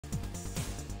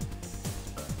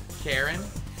Karen.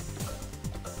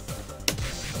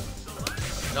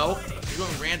 Nope. He's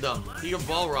going random. He got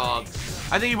Balrog.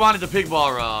 I think he wanted the pig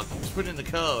Balrog. He was putting in the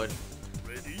code.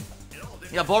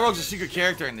 Yeah, Balrog's a secret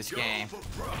character in this game.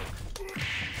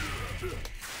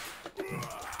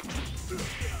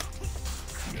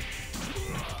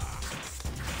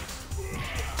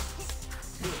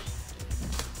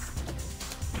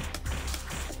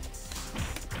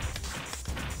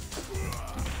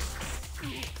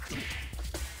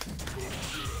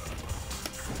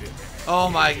 Oh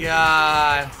my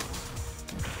god.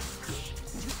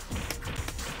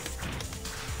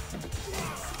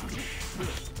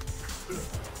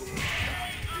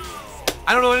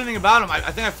 I don't know anything about him. I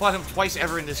think I fought him twice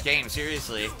ever in this game,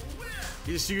 seriously.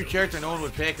 He's a secret character, no one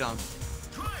would pick him.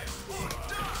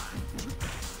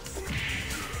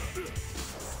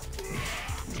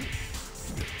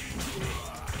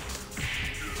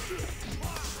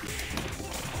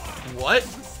 What?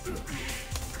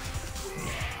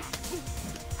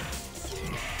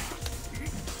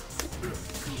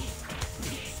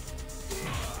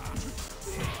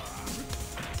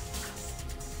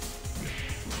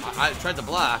 I tried to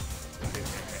block.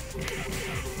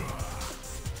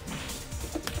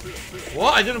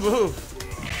 What? I didn't move.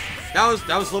 That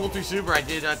was level 3 super. I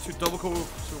did two double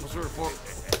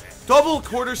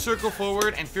quarter circle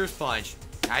forward and fierce punch.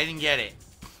 I didn't get it.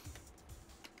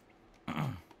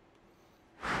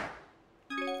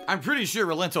 I'm pretty sure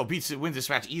Relento wins this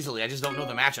match easily. I just don't know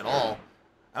the match at all.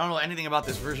 I don't know anything about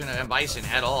this version of M. Bison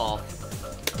at all.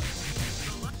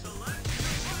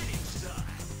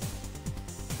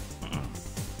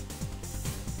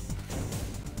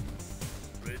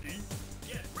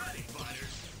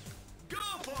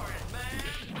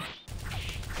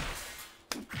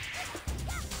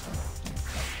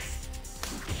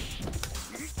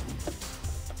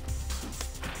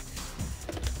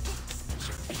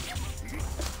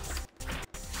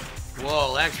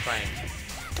 Whoa, lag spike.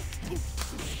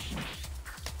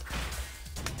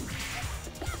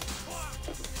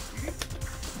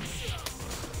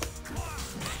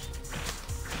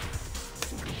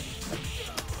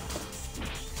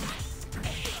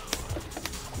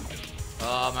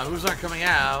 My moves aren't coming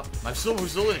out. My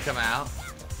moves still didn't come out.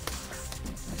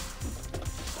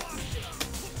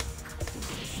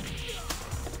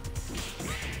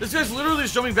 This guy's literally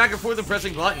just jumping back and forth and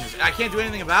pressing buttons. I can't do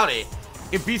anything about it.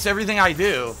 It beats everything I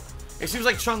do. It seems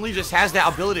like Chun-Li just has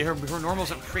that ability. Her normal's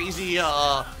some crazy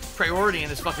priority in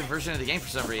this fucking version of the game for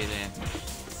some reason.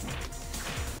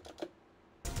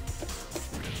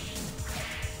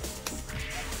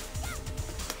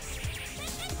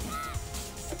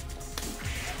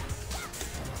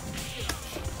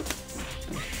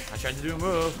 I tried to do a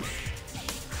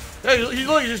move. Hey,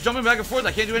 look, he's just jumping back and forth.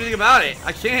 I can't do anything about it.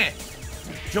 I can't.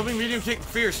 Jumping medium kick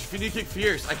fierce. Medium kick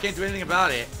fierce. I can't do anything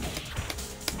about it.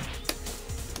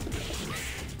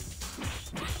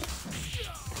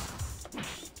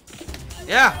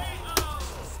 Yeah,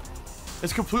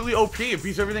 it's completely OP. It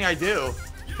beats everything I do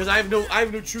because I have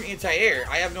no true anti-air.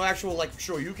 I have no actual like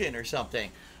Shoryuken or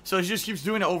something. So he just keeps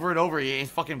doing it over and over. He ain't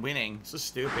fucking winning. So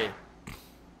stupid.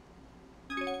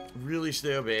 Really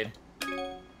stupid.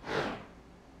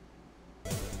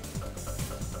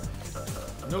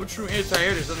 No true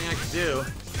anti-air. There's nothing I can do.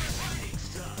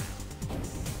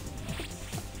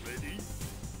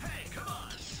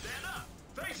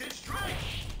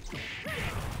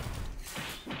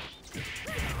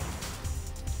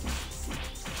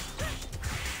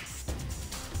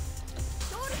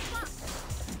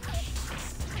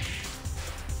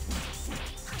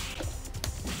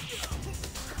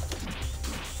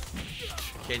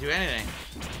 Can't do anything.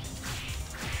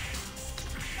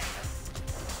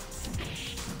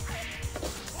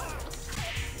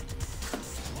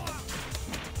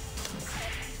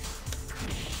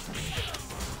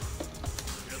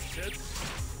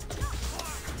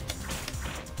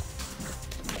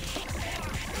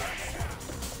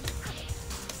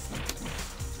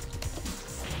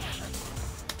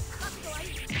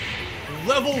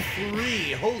 Level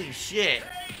 3, holy shit.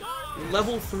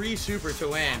 Level 3 super to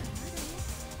win.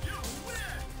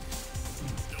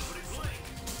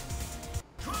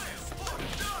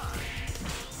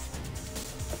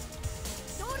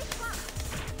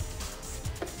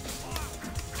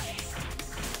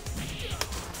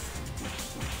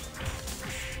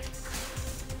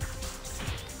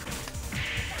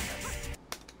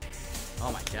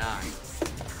 Oh my god.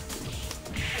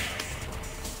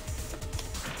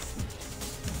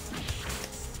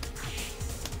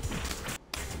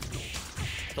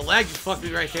 The lag just fucked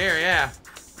me right there, yeah.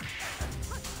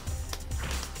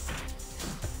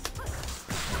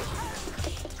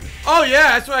 Oh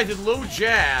yeah, that's what I did. Low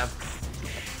jab.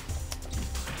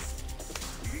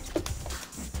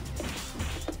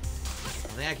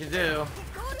 Nothing I can do.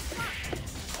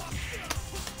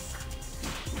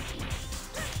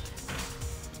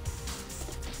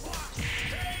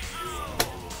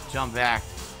 Jump back.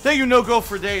 Thank you, No Go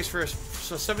for Days, for a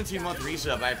 17-month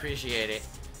resub. I appreciate it.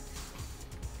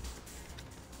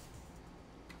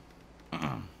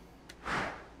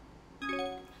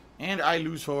 And I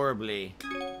lose horribly.